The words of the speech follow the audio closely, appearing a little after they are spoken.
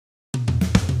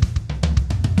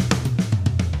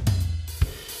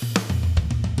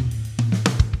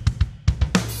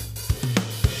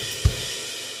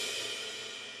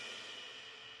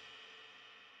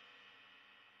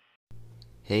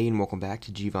Hey, and welcome back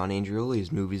to Giovanni Andreoli's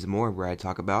Movies and More, where I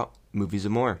talk about movies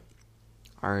and more.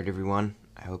 All right, everyone.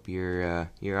 I hope you're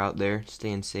out there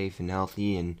staying safe and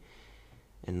healthy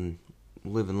and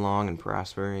living long and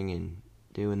prospering and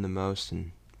doing the most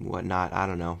and whatnot. I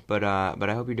don't know, but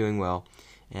I hope you're doing well,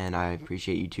 and I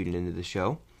appreciate you tuning into the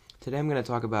show. Today, I'm going to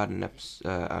talk about an episode.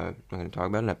 I'm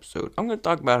going to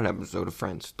talk about an episode of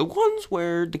Friends, the ones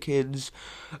where the kids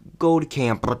go to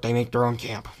camp, but they make their own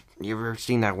camp. You ever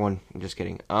seen that one? I'm just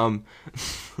kidding.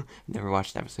 Never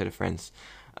watched an episode of Friends.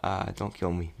 Don't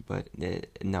kill me, but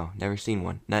no, never seen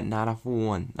one. Not a full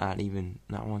one.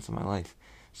 Not once in my life.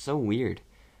 So weird.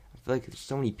 I feel like there's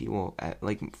so many people,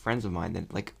 friends of mine,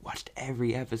 that watched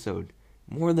every episode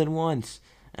more than once,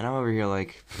 and I'm over here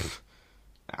like,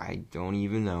 I don't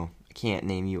even know. I can't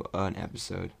name you an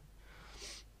episode.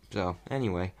 So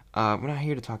anyway, we're not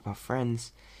here to talk about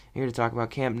Friends. We're here to talk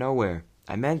about Camp Nowhere.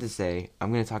 I meant to say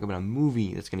I'm going to talk about a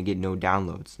movie that's going to get no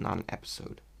downloads, not an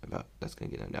episode that's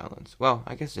going to get no downloads. Well,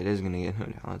 I guess it is going to get no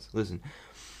downloads. Listen,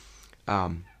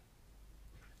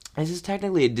 this is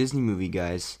technically a Disney movie,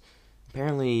 guys.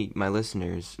 Apparently, my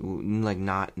listeners,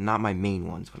 not my main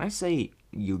ones. When I say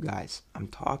you guys, I'm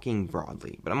talking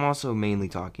broadly, but I'm also mainly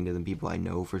talking to the people I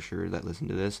know for sure that listen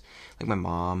to this, like my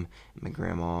mom, and my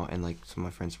grandma, and some of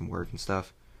my friends from work and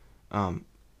stuff.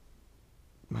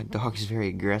 My dog is very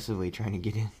aggressively trying to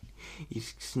get in.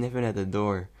 He's sniffing at the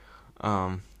door.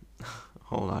 Hold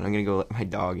on, I'm gonna go let my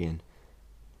dog in.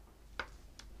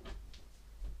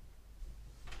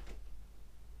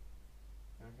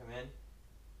 Wanna come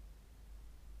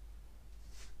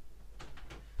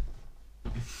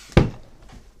in?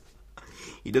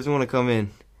 He doesn't want to come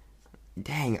in.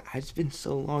 Dang, it's been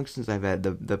so long since I've had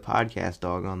the podcast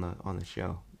dog on the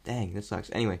show. Dang, this sucks.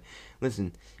 Anyway,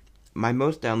 listen. My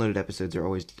most downloaded episodes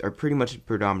are pretty much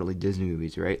predominantly Disney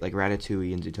movies, right? Like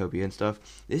Ratatouille and Zootopia and stuff.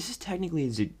 This is technically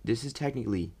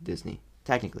Disney.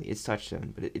 Technically, it's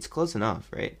Touchstone, but it's close enough,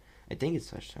 right? I think it's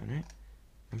Touchstone, right?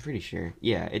 I'm pretty sure.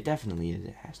 Yeah, it definitely is.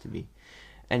 It has to be.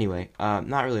 Anyway,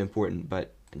 not really important,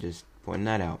 but just pointing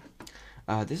that out.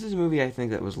 This is a movie I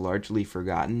think that was largely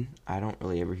forgotten. I don't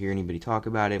really ever hear anybody talk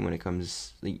about it when it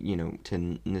comes,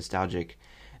 to nostalgic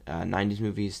 90s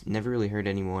movies. Never really heard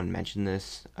anyone mention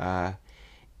this.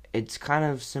 It's kind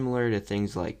of similar to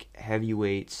things like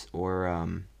Heavyweights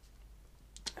I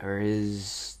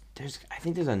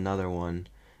think there's another one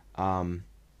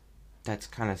that's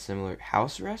kind of similar.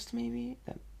 House Arrest, maybe?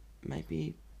 That might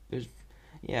be.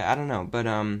 I don't know, but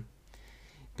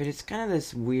it's kind of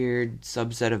this weird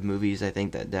subset of movies, I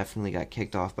think, that definitely got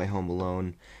kicked off by Home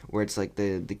Alone, where it's like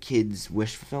the kids'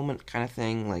 wish fulfillment kind of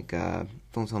thing, like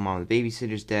Don't Tell Mom the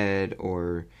Babysitter's Dead,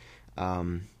 or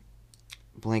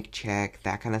Blank Check,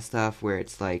 that kind of stuff, where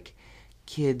it's like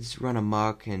kids run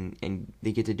amok and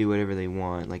they get to do whatever they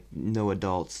want, like no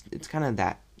adults. It's kind of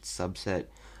that subset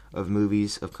of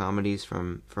movies, of comedies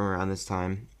from around this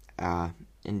time,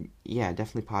 and yeah,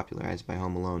 definitely popularized by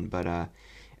Home Alone, but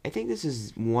I think this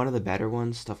is one of the better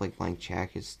ones. Stuff like Blank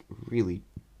Check is really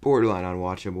borderline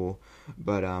unwatchable,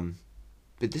 but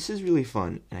this is really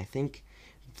fun, and I think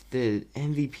the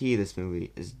MVP of this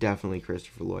movie is definitely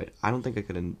Christopher Lloyd. I don't think I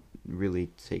could have really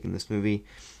taken this movie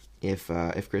if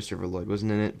Christopher Lloyd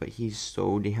wasn't in it, but he's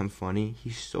so damn funny.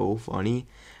 He's so funny.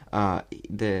 I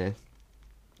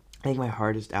think my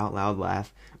hardest out loud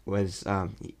laugh was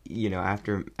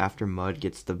after Mud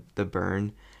gets the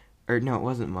burn, or no, it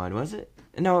wasn't Mud, was it?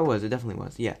 No, it was. It definitely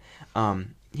was. Yeah.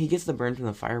 He gets the burn from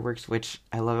the fireworks, which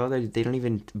I love how they don't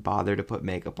even bother to put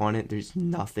makeup on it. There's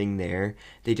nothing there.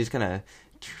 They just kind of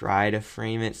try to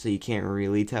frame it so you can't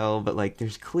really tell, but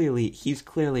he's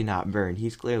clearly not burned.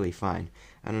 He's clearly fine.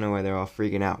 I don't know why they're all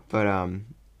freaking out, but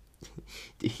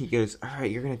he goes, "All right,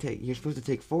 you're supposed to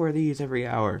take 4 of these every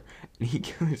hour." And he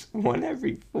goes, 1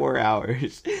 every 4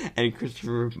 hours. And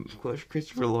Christopher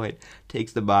Lloyd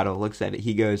takes the bottle, looks at it.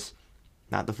 He goes,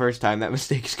 "Not the first time. That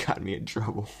mistake's got me in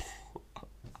trouble."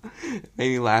 It made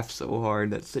me laugh so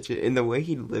hard. And the way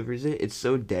he delivers it, it's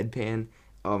so deadpan.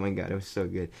 Oh my god, it was so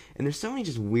good. And there's so many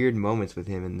just weird moments with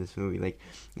him in this movie. Like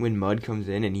when Mud comes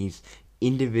in and he's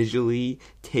individually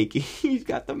he's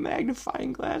got the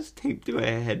magnifying glass taped to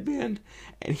a headband,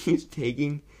 and he's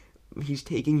taking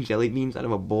jelly beans out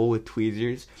of a bowl with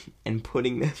tweezers and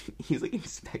putting them, he's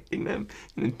inspecting them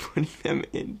and then putting them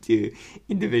into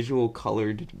individual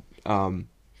colored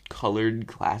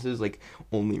glasses, like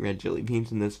only red jelly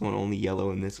beans in this one, only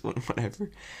yellow in this one,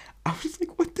 whatever. I was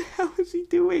like, what the hell is he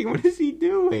doing? What is he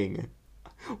doing?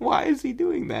 Why is he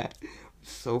doing that?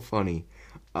 So funny.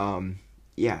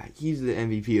 Yeah, he's the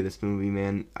MVP of this movie,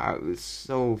 man. It was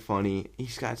so funny.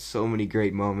 He's got so many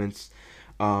great moments.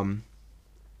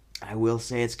 I will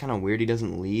say it's kind of weird he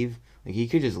doesn't leave. Like, he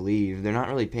could just leave. They're not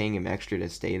really paying him extra to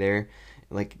stay there,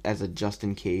 like, as a just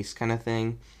in case kind of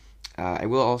thing. I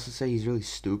will also say he's really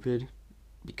stupid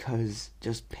because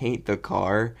just paint the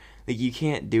car. Like, you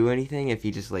can't do anything if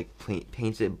he just, like,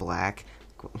 paints it black.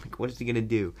 Like, what is he gonna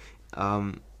do?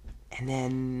 And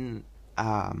then,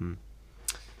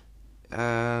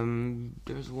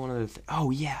 there's one other thing.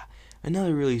 Oh, yeah.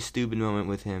 Another really stupid moment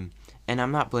with him. And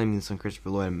I'm not blaming this on Christopher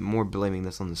Lloyd. I'm more blaming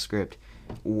this on the script.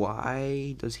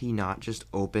 Why does he not just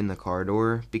open the car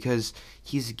door? Because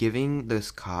he's giving this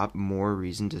cop more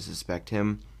reason to suspect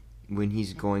him when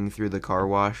he's going through the car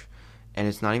wash. And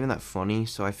it's not even that funny,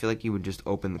 so I feel like he would just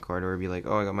open the car door and be like,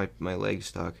 oh, I got my leg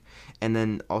stuck. And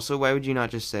then, also, why would you not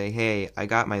just say, hey, I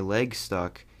got my leg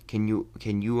stuck, can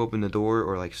you open the door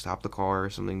or, like, stop the car or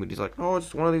something? But he's like, oh,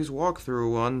 it's one of these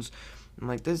walkthrough ones. I'm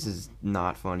like, this is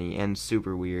not funny and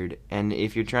super weird. And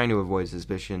if you're trying to avoid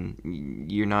suspicion,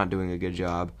 you're not doing a good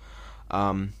job.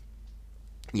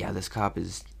 Yeah, this cop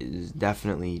is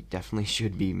definitely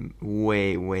should be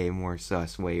way more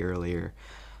sus way earlier.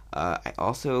 I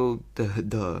also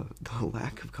the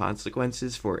lack of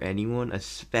consequences for anyone,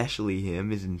 especially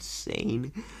him, is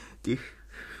insane. Dude,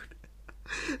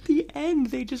 the end,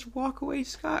 they just walk away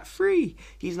scot-free.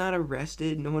 He's not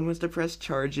arrested. No one wants to press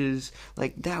charges.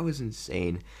 Like, that was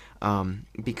insane.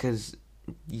 Because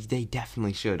they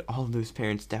definitely should. All of those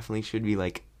parents definitely should be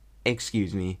like,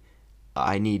 excuse me,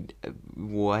 I need,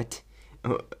 what?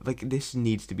 Like, this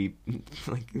needs to be,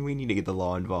 like, we need to get the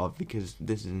law involved because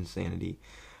this is insanity.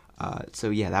 So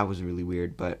yeah, that was really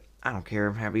weird, but I don't care.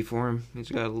 I'm happy for him. He's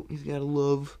got a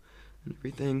love and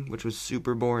everything, which was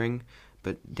super boring.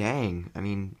 But dang, I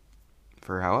mean,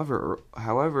 for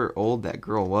however old that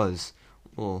girl was,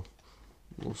 well,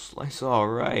 slice all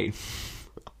right.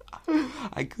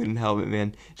 I couldn't help it,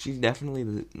 man. She's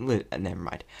definitely never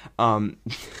mind. I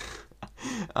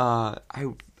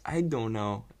don't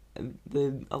know.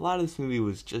 A lot of this movie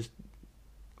was just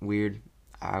weird.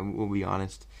 I will be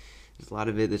honest. There's a lot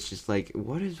of it that's just like,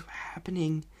 what is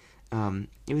happening?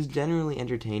 It was generally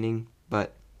entertaining,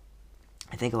 but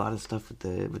I think a lot of stuff with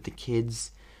the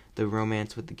kids, the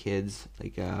romance with the kids,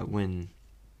 like when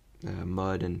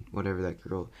Mud and whatever that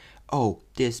girl. Oh,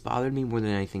 this bothered me more than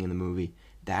anything in the movie.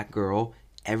 That girl,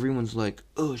 everyone's like,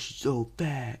 oh, she's so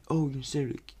fat. Oh, you're so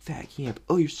fat camp.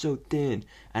 Oh, you're so thin.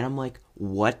 And I'm like,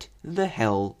 what the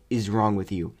hell is wrong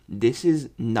with you? This is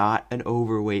not an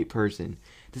overweight person.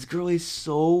 This girl is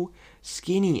so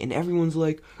skinny, and everyone's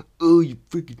like, oh, you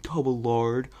freaking tub of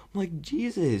lard. I'm like,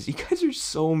 Jesus, you guys are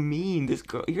so mean. This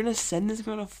girl, you're gonna send this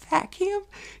girl to fat camp?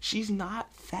 She's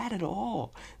not fat at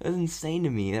all. That's insane to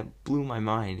me. That blew my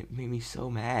mind. It made me so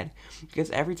mad. Because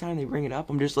every time they bring it up,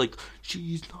 I'm just like,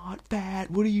 she's not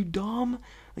fat. What are you, dumb?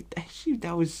 Like,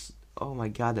 that was, oh my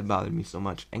God, that bothered me so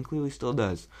much. And clearly still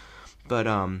does. But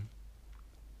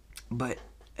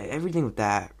everything with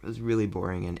that was really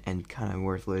boring and kind of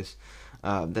worthless.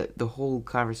 The whole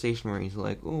conversation where he's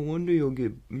like, "Oh, one day you'll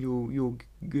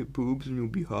get boobs and you'll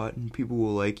be hot and people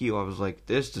will like you." I was like,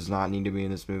 this does not need to be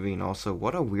in this movie. And also,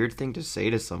 what a weird thing to say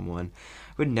to someone.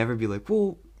 I would never be like,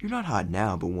 "Well, you're not hot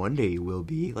now, but one day you will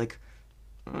be." Like,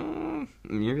 you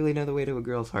really know the way to a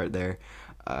girl's heart there.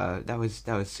 That was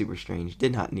super strange.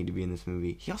 Did not need to be in this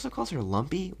movie. He also calls her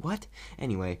lumpy. What?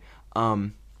 Anyway,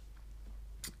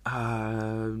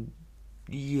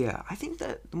 yeah, I think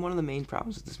that one of the main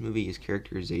problems with this movie is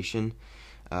characterization,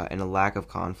 and a lack of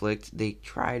conflict. They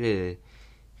try to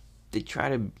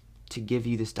give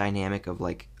you this dynamic of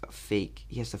like a fake.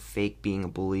 He has to fake being a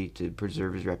bully to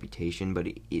preserve his reputation, but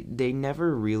they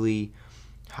never really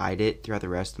hide it throughout the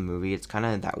rest of the movie. It's kind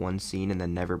of that one scene and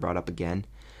then never brought up again.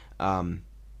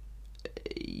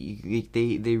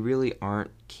 They really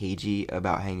aren't cagey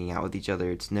about hanging out with each other.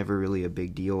 It's never really a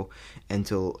big deal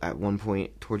until at one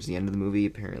point towards the end of the movie.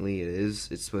 Apparently it is.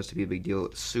 It's supposed to be a big deal.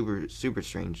 It's super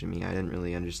strange to me. I didn't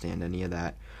really understand any of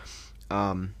that.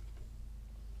 I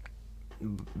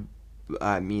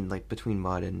mean, like, between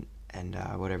Mud and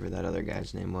whatever that other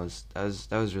guy's name was. That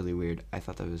was really weird. I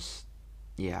thought that was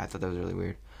really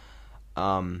weird.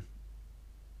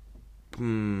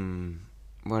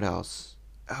 What else?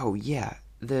 Oh yeah,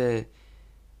 the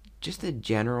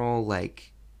general,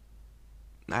 like,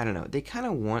 I don't know. They kind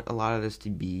of want a lot of this to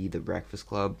be the Breakfast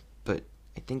Club, but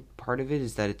I think part of it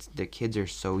is that the kids are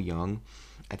so young.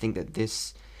 I think that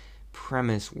this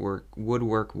premise would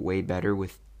work way better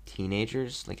with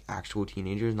teenagers, like actual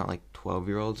teenagers, not like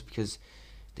 12-year-olds, because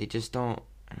they just don't.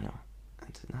 I don't know.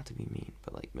 Not to be mean,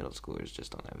 but like middle schoolers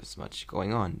just don't have as much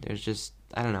going on. There's just,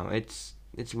 I don't know. It's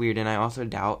weird, and I also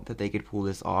doubt that they could pull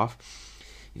this off.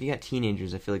 if you got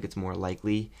teenagers, I feel like it's more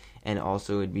likely, and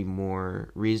also it'd be more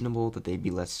reasonable that they'd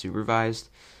be less supervised.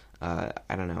 I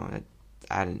don't know.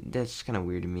 That's kind of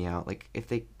weirding me out. Like if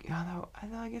they,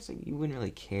 I guess like, you wouldn't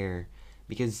really care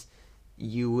because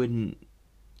you wouldn't.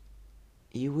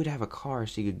 You would have a car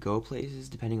so you could go places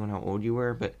depending on how old you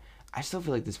were, but I still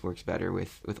feel like this works better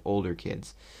with older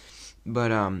kids.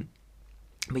 But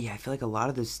yeah, I feel like a lot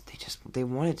of this they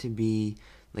want it to be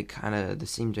like kind of the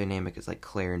same dynamic as like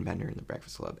Claire and Bender in The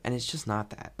Breakfast Club, and it's just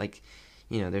not that. Like,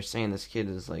 they're saying this kid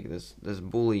is like this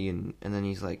bully, and then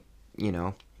he's like,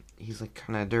 he's like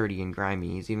kind of dirty and grimy.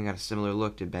 He's even got a similar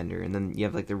look to Bender, and then you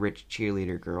have like the rich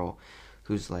cheerleader girl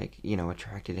who's like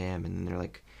attracted to him, and then they're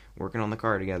like working on the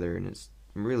car together, and it's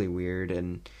really weird.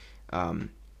 And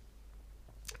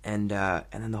then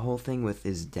the whole thing with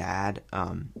his dad,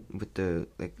 with the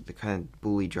kind of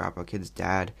bully dropout kid's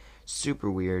dad,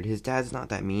 super weird. His dad's not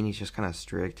that mean; he's just kind of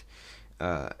strict.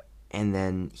 And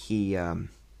then he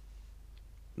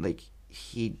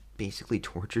basically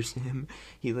tortures him.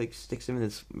 He like sticks him in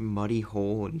this muddy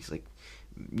hole, and he's like,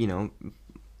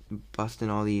 busting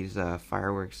all these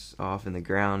fireworks off in the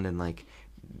ground, and like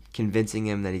convincing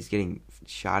him that he's getting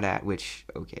shot at, which,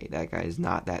 okay, that guy is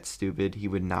not that stupid. He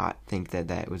would not think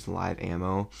that was live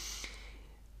ammo.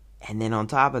 And then on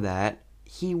top of that,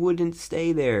 he wouldn't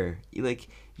stay there.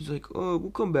 He's like, oh,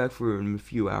 we'll come back for in a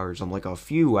few hours. I'm like, a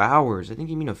few hours? I think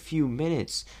you mean a few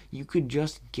minutes. You could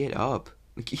just get up.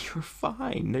 Like, you're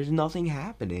fine. There's nothing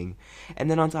happening. And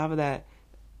then on top of that,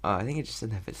 I think I just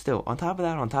said that, but still, on top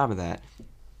of that,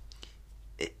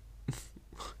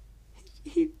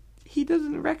 he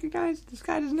doesn't recognize this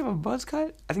guy doesn't have a buzz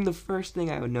cut. I think the first thing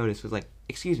I would notice was like,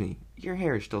 excuse me, your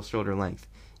hair is still shoulder length.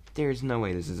 There's no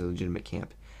way this is a legitimate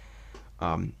camp.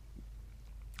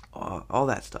 All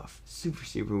that stuff, super,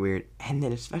 super weird. And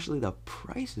then especially the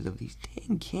prices of these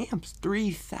dang camps,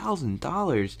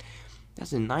 $3,000.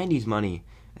 That's in 90s money.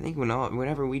 I think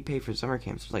whenever we'd pay for summer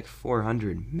camps, it was like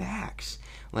 $400 max.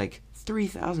 Like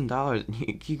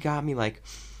 $3,000. You got me like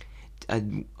a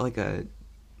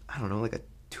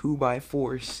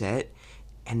 2x4 set,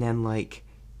 and then like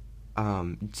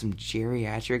some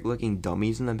geriatric looking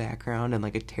dummies in the background, and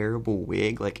like a terrible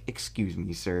wig. Like, excuse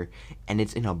me, sir, and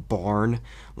it's in a barn.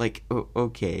 Like,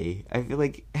 okay, I feel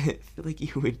like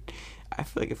you would. I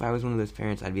feel like if I was one of those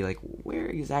parents, I'd be like, where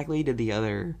exactly did the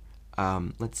other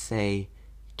let's say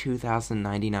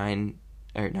 $2,099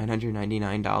 or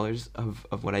 $999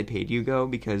 of what I paid you go,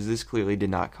 because this clearly did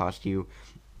not cost you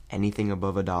anything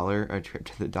above $1 a trip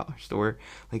to the dollar store.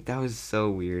 Like, that was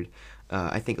so weird.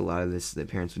 I think a lot of this, the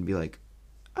parents would be like,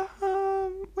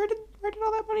 where did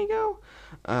all that money go?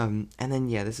 And then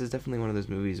yeah, this is definitely one of those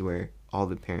movies where all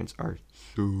the parents are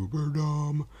super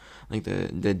dumb. Like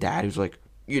the dad who's like,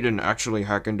 you didn't actually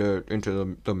hack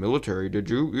into the military, did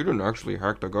you? You didn't actually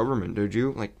hack the government, did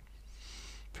you? Like,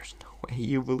 there's no way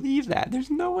you believe that. There's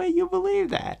no way you believe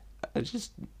that.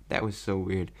 That was so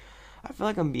weird. I feel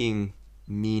like I'm being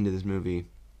mean to this movie,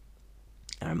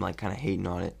 and I'm like kind of hating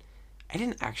on it. I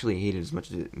didn't actually hate it as much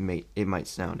as it might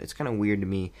sound. It's kind of weird to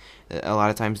me that a lot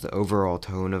of times the overall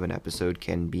tone of an episode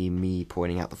can be me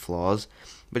pointing out the flaws,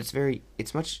 but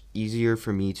it's much easier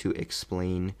for me to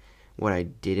explain what I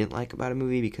didn't like about a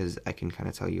movie, because I can kind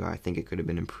of tell you how I think it could have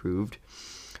been improved.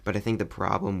 But I think the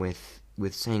problem with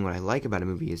saying what I like about a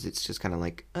movie is it's just kind of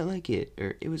like, I like it,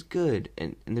 or it was good,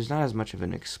 and there's not as much of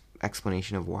an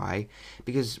explanation of why,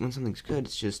 because when something's good,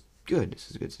 it's just good. This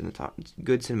is good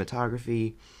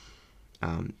cinematography.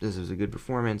 This was a good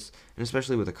performance, and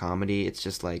especially with a comedy, it's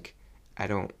just like, I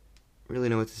don't really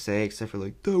know what to say except for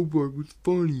like, that part was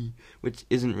funny, which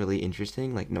isn't really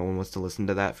interesting. Like, no one wants to listen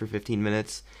to that for 15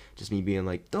 minutes. Just me being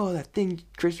like, oh, that thing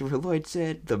Christopher Lloyd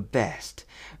said, the best.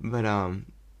 But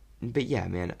yeah,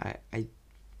 man, I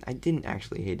didn't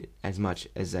actually hate it as much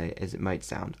as it might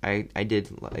sound. I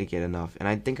did like it enough, and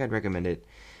I think I'd recommend it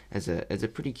as a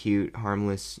pretty cute,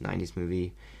 harmless 90s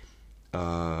movie.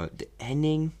 The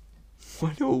ending,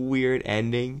 what a weird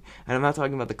ending. And I'm not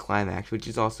talking about the climax, which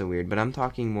is also weird, but I'm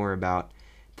talking more about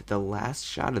that the last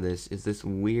shot of this is this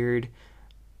weird,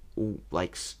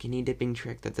 like, skinny dipping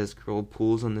trick that this girl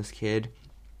pulls on this kid.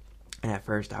 And at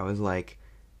first I was like,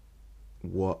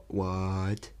 what?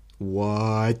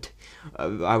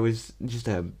 I was just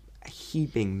a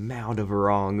heaping mound of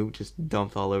wrong just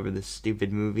dumped all over this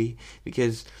stupid movie,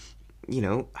 because,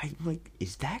 I'm like,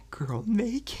 is that girl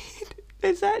naked?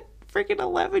 Is that freaking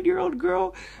 11-year-old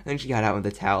girl? And then she got out with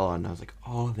a towel on, and I was like,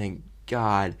 oh, thank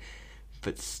God.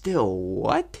 But still,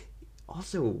 what?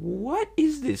 Also, what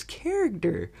is this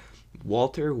character?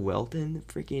 Walter Welton, the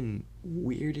freaking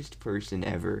weirdest person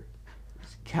ever.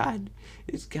 God,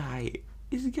 this guy.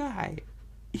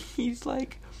 he's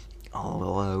like, oh,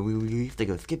 well, we have to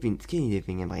go skinny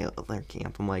dipping in my other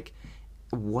camp. I'm like,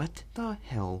 what the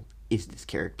hell is this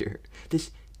character?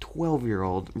 This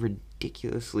 12-year-old,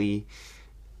 ridiculously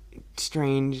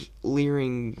strange,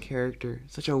 leering character.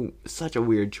 Such a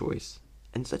weird choice.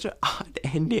 And such an odd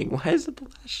ending. Why is it the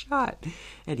last shot?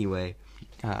 Anyway,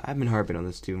 I've been harping on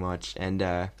this too much, and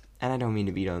I don't mean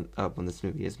to beat up on this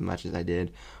movie as much as I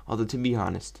did. Although, to be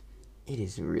honest, it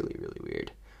is really, really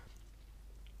weird.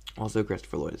 Also,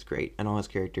 Christopher Lloyd is great, and all his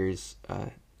characters,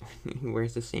 he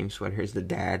wears the same sweater as the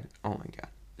dad. Oh my god.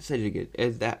 Such a good,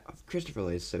 Christopher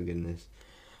Lloyd is so good in this.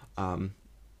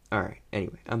 Alright,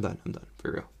 anyway, I'm done,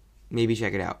 for real. Maybe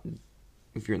check it out,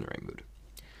 if you're in the right mood.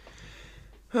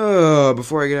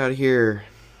 Before I get out of here,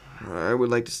 I would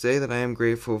like to say that I am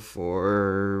grateful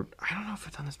for, I don't know if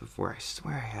I've done this before, I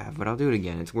swear I have, but I'll do it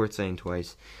again, it's worth saying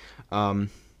twice. I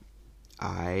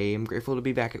am grateful to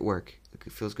be back at work.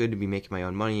 It feels good to be making my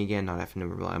own money again, not having to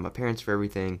rely on my parents for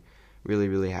everything. Really,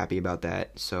 really happy about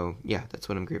that. So, yeah, that's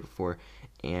what I'm grateful for.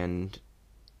 And,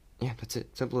 yeah, that's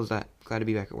it. Simple as that. Glad to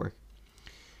be back at work.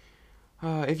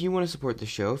 If you want to support the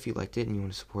show, if you liked it and you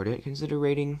want to support it, consider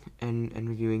rating and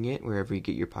reviewing it wherever you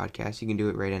get your podcasts. You can do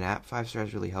it right in app. 5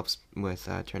 stars really helps with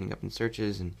turning up in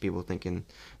searches and people thinking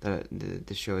that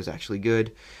the show is actually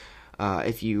good.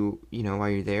 If you while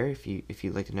you're there, if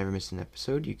you'd like to never miss an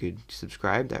episode, you could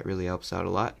subscribe. That really helps out a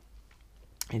lot.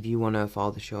 If you want to follow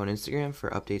the show on Instagram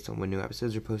for updates on when new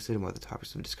episodes are posted and what the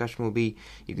topics of discussion will be,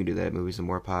 you can do that at Movies and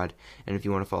More Pod. And if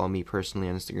you want to follow me personally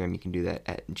on Instagram, you can do that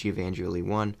at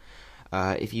Giovangeli1.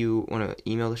 If you want to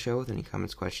email the show with any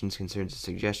comments, questions, concerns, or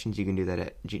suggestions, you can do that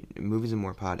at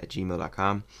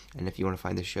moviesandmorepod@gmail.com. And if you want to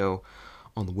find the show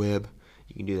on the web,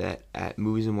 you can do that at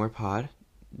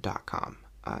moviesandmorepod.com.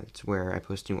 It's where I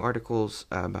post new articles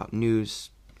about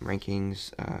news,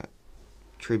 rankings,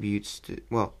 tributes to...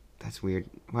 Well, that's weird.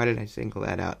 Why did I single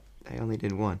that out? I only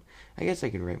did one. I guess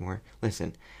I could write more.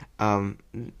 Listen, I'm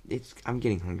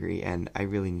getting hungry, and I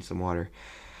really need some water.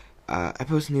 I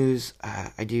post news.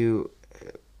 I do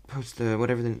post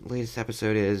whatever the latest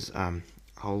episode is.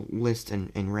 I'll list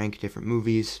and rank different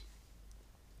movies.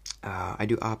 I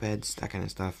do op-eds, that kind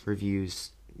of stuff,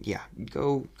 reviews. Yeah,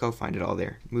 go find it all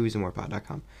there.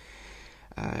 Moviesandmorepod.com.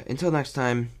 Until next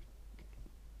time,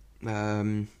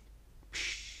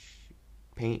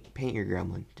 paint your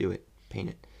gremlin. Do it. Paint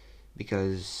it.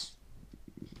 Because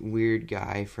weird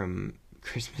guy from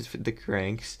Christmas with the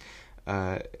Cranks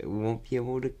won't be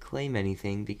able to claim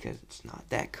anything because it's not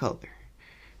that color.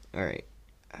 Alright,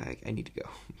 I need to go.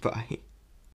 Bye.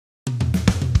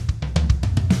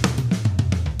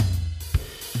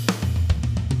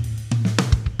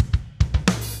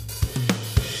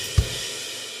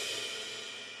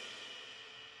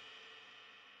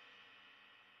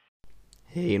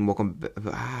 Hey, and welcome back.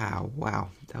 Wow.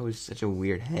 That was such a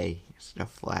weird hey. Such a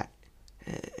flat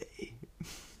hey.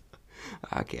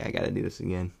 Okay, I gotta do this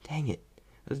again. Dang it.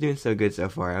 I was doing so good so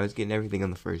far. I was getting everything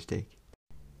on the first take.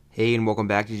 Hey, and welcome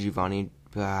back to Giovanni.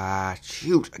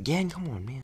 Shoot. Again? Come on, man.